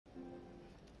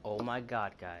Oh my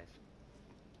god, guys.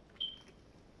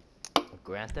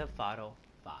 Grand Theft Auto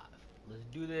 5. Let's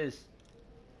do this.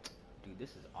 Dude, this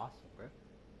is awesome, bro.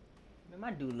 Man,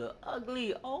 my dude look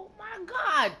ugly. Oh my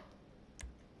god.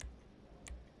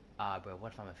 Ah, bro,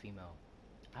 what if I'm a female?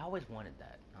 I always wanted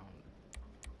that.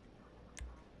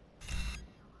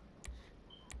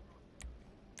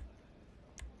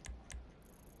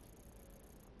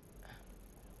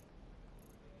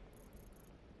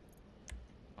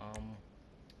 Um,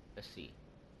 let's see.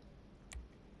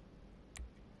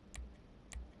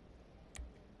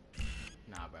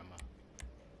 Nah, bro,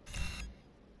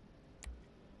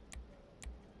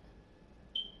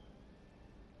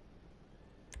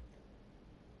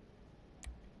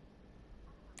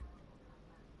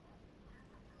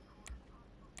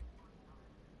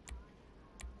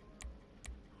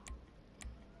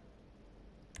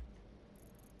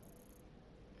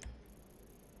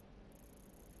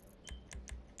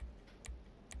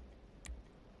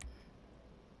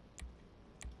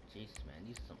 Jesus, man,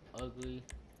 these some ugly.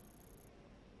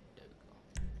 There we go.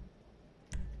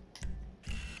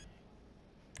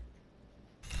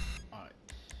 All right.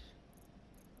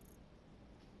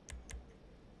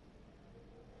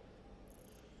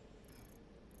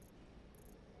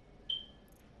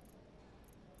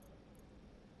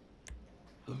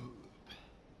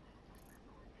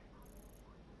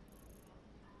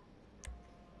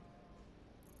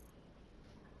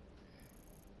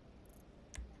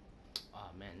 Oh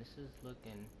man, this is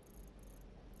looking.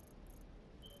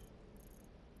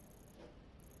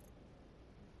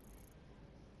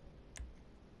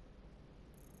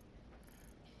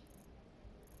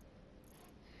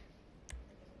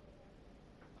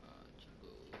 Chico.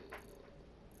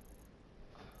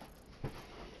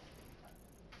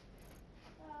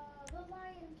 The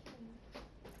Lion King.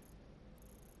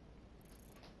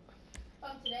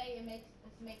 From today,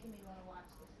 it's making me want to watch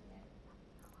this again.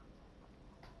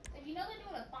 So you know they're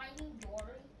doing a Finding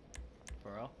Dory?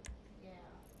 For real? Yeah.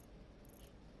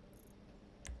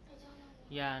 I don't know.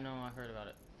 Yeah, I know. I heard about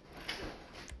it.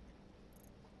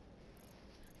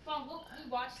 From what we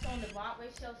watched on the Broadway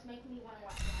show, it's making me want to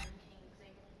watch Lion King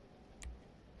again.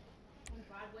 On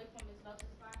Broadway from his Lotus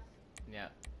class. Yeah.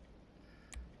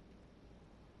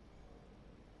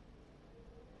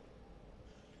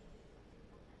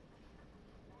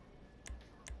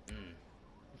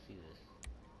 Let's see this.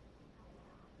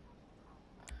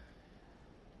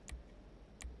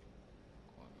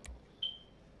 Cornrows.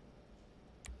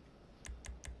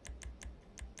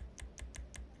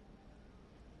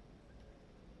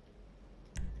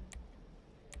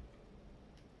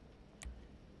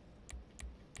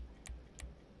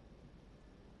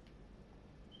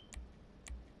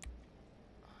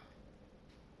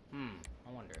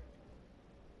 I wonder.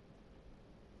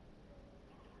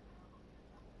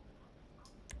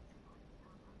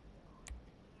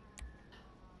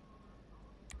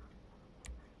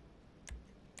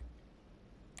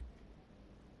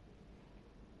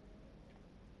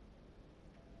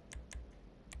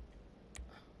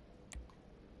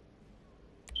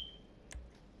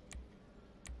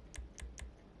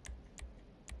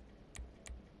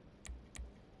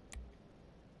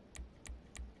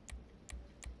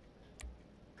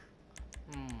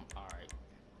 Alright.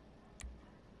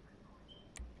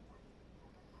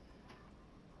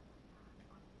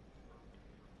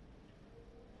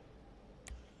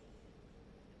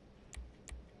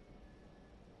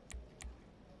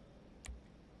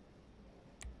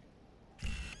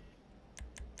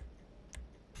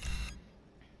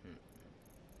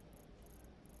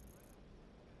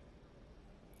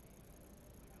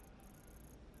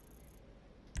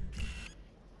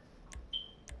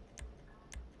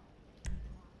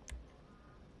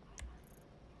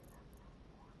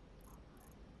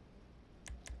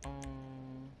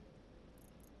 Um.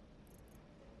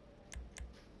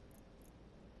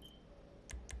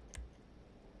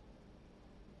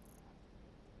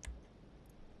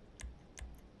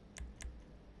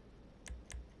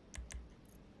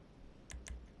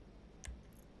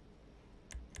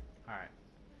 Alright.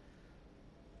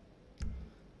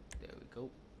 There we go.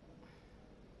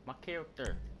 My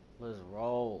character. Let's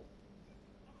roll.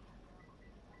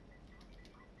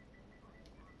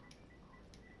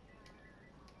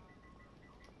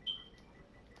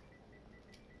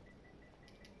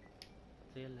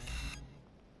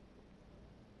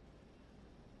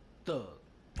 Thug.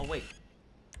 Oh wait.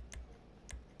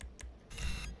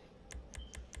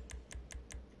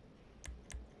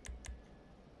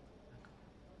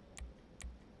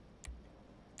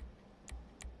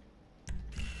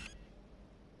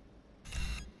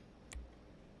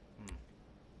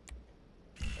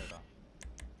 There we go.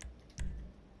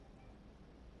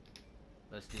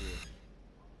 Let's do this.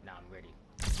 Now I'm ready.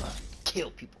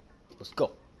 Kill people. Let's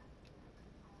go.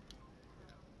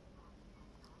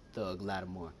 Thug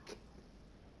Lattimore.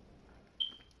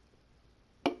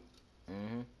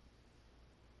 Mm-hmm.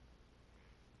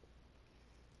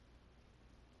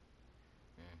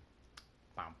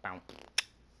 Bam, bam.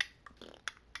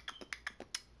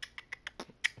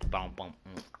 Bam, bam.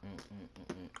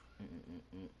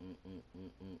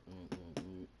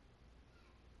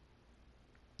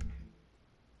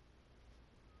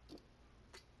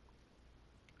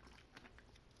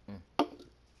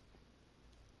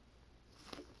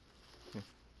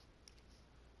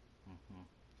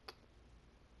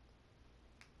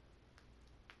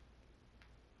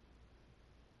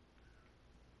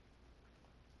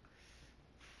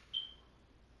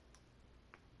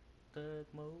 Thug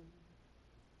mode.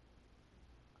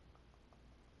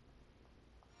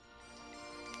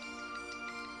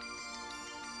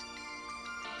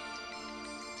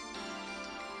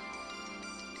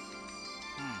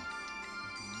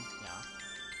 Yeah.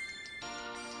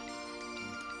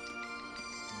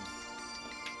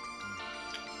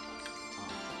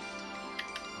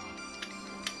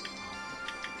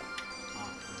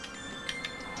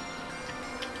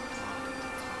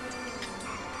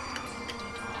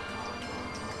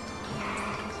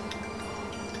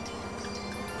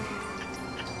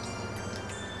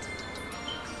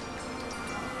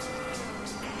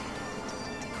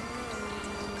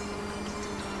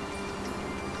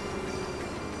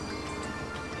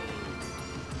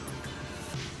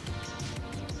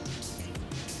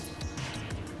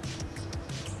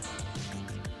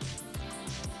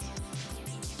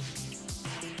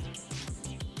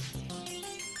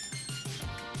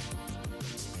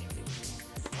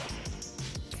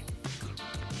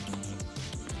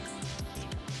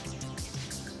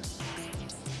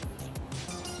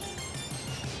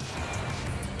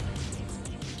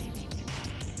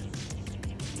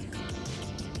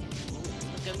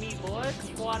 Look at me, boys.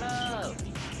 Squad up.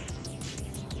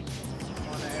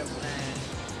 On the airplane.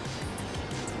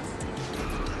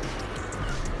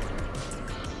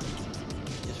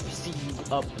 Just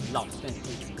receive up and lost in.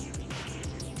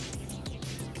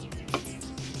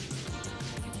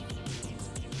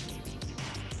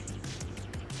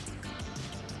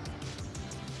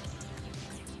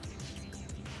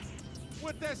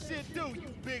 What that shit do, you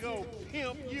big old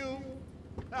pimp, you?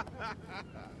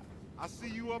 I see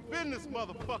you up in this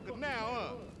motherfucker now,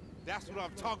 huh? That's what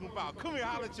I'm talking about. Come here,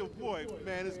 holler at your boy.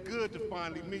 Man, it's good to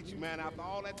finally meet you, man. After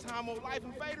all that time on Life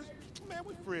Invaders, man,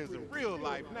 we friends in real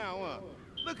life now, huh?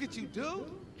 Look at you,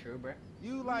 dude. True, bruh.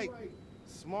 You, like,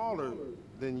 smaller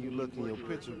than you look in your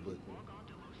picture, but...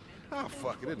 Oh,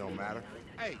 fuck it, it don't matter.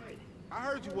 Hey, I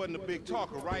heard you wasn't a big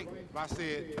talker, right? I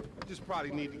said, you just probably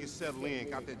need to get settled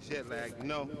in, got that jet lag, you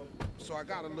know? So I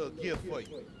got a little gift for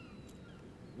you.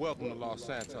 Welcome to Los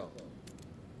Santos.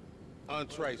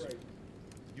 Untraceable.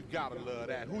 You gotta love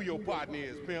that. Who your partner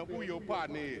is, pimp? Who your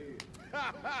partner is?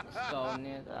 So,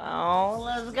 nigga. Oh,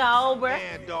 let's go, bruh.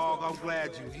 Man, dog, I'm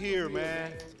glad you here,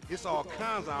 man. It's all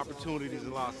kinds of opportunities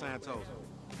in Los Santos.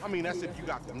 I mean, that's if you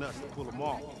got the nuts to pull them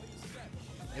off.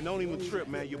 And don't even trip,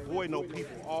 man. Your boy know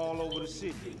people all over the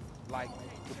city. Like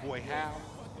the boy Hal.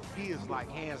 He is like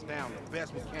hands down the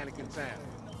best mechanic in town.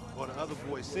 Or the other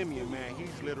boy Simeon, man,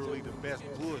 he's literally the best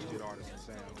bullshit artist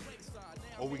in town.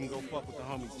 Or we can go fuck with the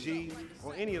homie G,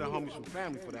 or any of the homies from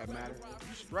family for that matter.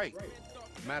 Straight.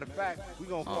 Matter of fact, we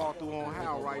gonna fall through on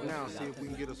Hal right now and see if we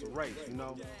can get us a race, you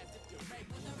know?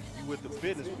 You with the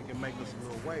business, we can make us a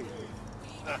little wage.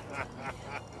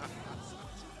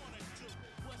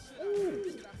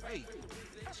 Ooh, hey,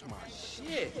 that's my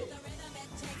shit. So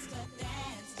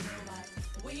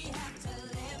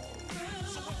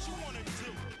what you wanna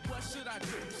do? What should I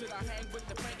do? Should I hang with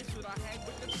the bangers? Should I hang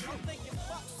with the truth? I'm thinking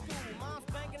fuck school, mom's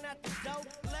banging at the door,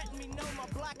 letting me know my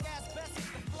black ass best hit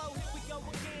the flow. Here we go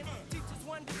again. Teachers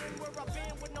wondering where I've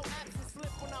been with no absence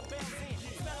slip when I bounce in.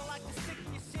 Smelling like the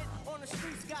stickiest shit on the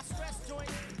streets, got stress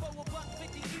joints. For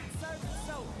 $1.50 each serving,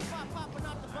 so pop popping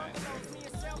out the bungalows, me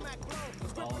and Shell Mac blow.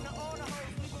 Stripping the order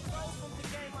hoes, leaving throws from the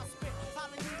game I spit.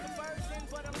 Holla use the version,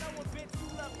 but I'm no a bitch, you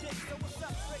love dick. So what's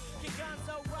up, Trick? Get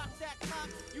Gonzo, rock that clock.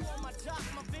 You on my jock,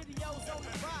 my videos on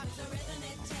the box. The rhythm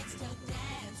it takes to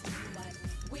dance to what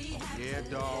we have. Yeah,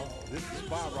 dawg, this is the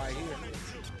spot right here.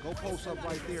 Go post up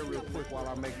right there real quick while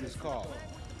I make this call.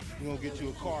 We're gonna get you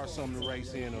a car or something to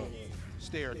race in or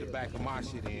stare at the back of my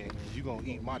shit in, cause you gonna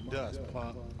eat my dust,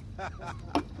 punk.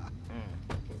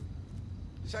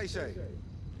 Shay Shay.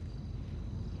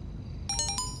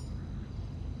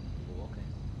 Ooh, okay.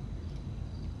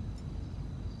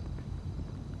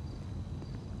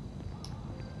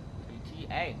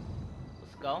 PTA.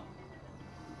 Let's go.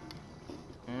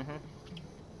 Mm-hmm.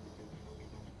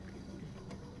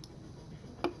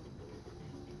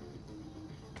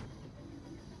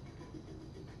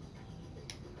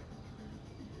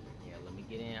 Yeah, let me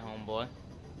get in, homeboy.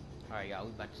 Alright, y'all,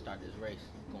 we about to start this race.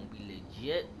 It's gonna be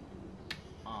legit.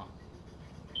 Uh.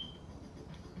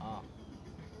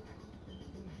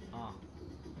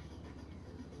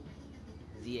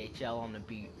 ZHL on the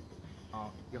beat.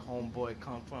 Your homeboy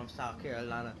come from South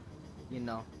Carolina. You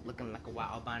know, looking like a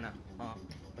wild albino.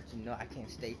 But you know I can't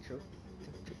stay true.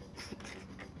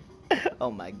 Oh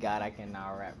my god, I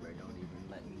cannot rap, bro.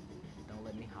 Don't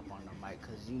let me hop on the mic,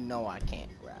 cause you know I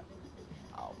can't rap.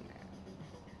 Oh man.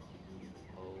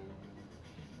 Oh.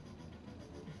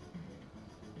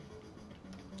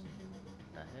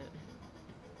 The heck?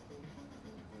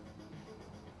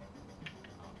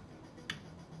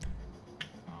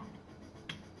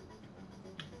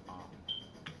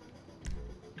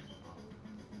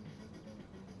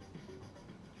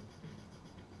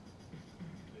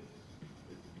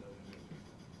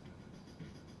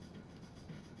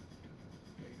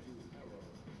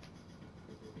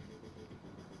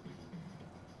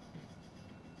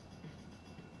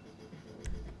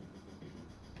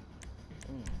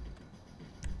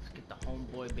 Let's get the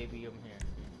homeboy baby over here.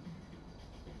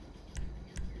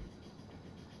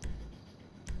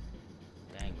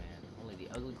 Dang, man. Only the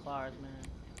ugly cars, man.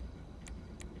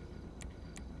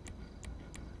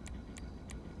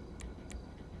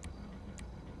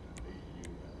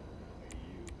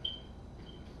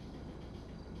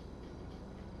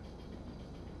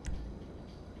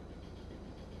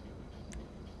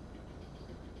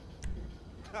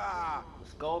 Ah,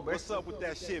 Let's go, bro. what's up with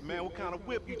that shit, man? What kind of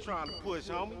whip you trying to push,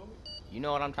 homie? You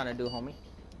know what I'm trying to do, homie.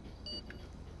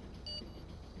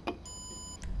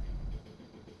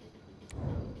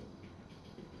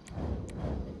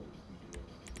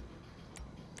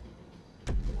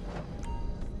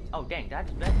 Oh, dang, did I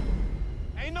just bet?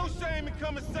 Ain't no shame in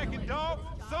coming second, dog.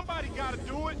 Somebody gotta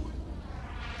do it.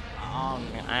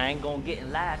 Man, I ain't gonna get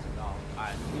in last, dog.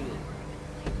 Alright, let's do this.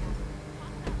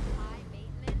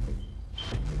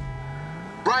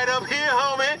 Right up here,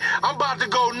 homie. I'm about to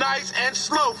go nice and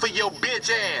slow for your bitch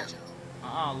ass.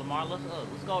 Lamar, let's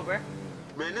go, bro.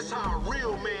 Man, this how a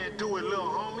real man do it, little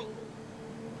homie.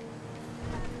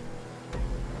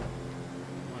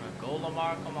 Wanna go,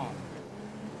 Lamar? Come on.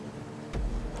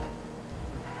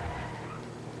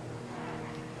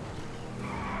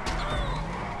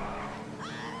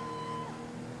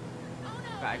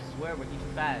 I swear, but he's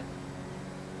fast.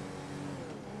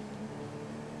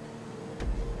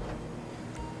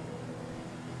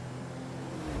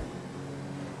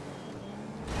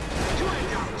 You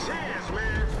ain't got a chance,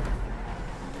 man.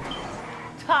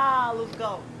 Ta, let's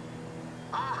go.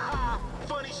 Aha,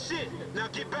 funny shit. Now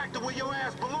get back to where your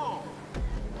ass belong.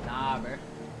 Nah, bro.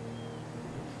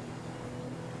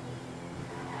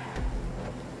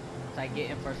 Once I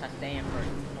get in first, I stay in first.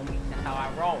 Homie, that's how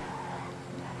I roll.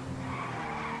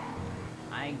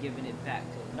 I ain't giving it back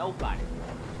to nobody.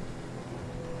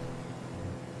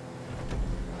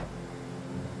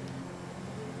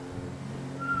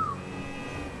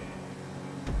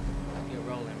 Let's get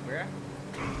rolling, bruh.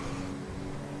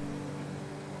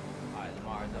 Alright,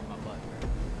 Lamar's up my butt, bruh.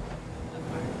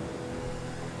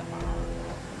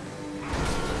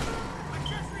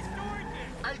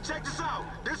 Hey, check this out.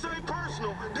 This ain't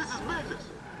personal. This is business.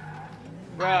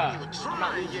 Bruh, I ain't even I'm not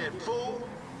trying losing. yet, fool.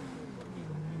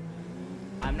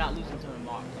 I'm not losing to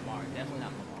Lamar. Definitely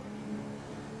not Lamar.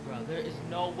 Bro, there is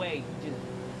no way he just...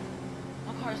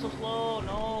 My car is so slow,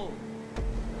 no.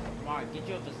 Lamar, get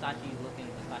your Versace looking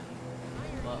Versace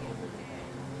butt over there.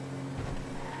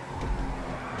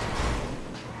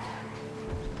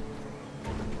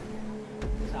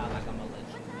 Sounds like I'm gonna let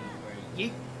you be, bro.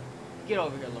 Yeet. Get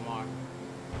over here, Lamar.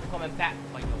 I'm coming back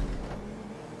for you.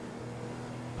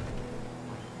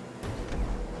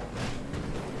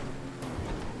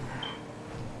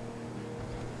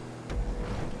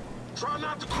 Try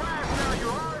not to crash now, you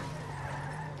heard?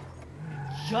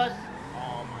 Just...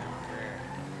 Oh my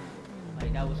god.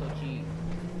 Like, that was so cheap.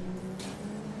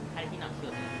 How did he not feel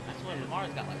it? I swear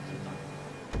Lamar's got like 2 times.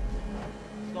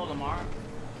 Let's go, Lamar.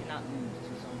 You cannot lose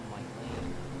to someone like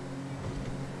Lane.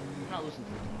 I'm not losing to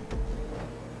Lamar.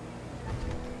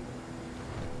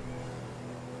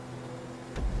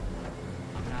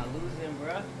 I'm not losing,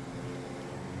 bruh.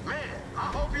 Man, I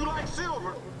hope you like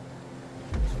silver.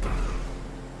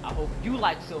 I hope you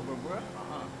like silver, bruh.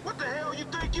 What the hell you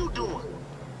think you doing?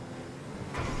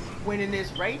 Winning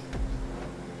this race?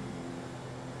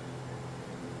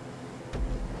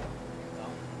 Let's go.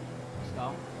 Let's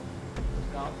go. Let's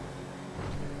go.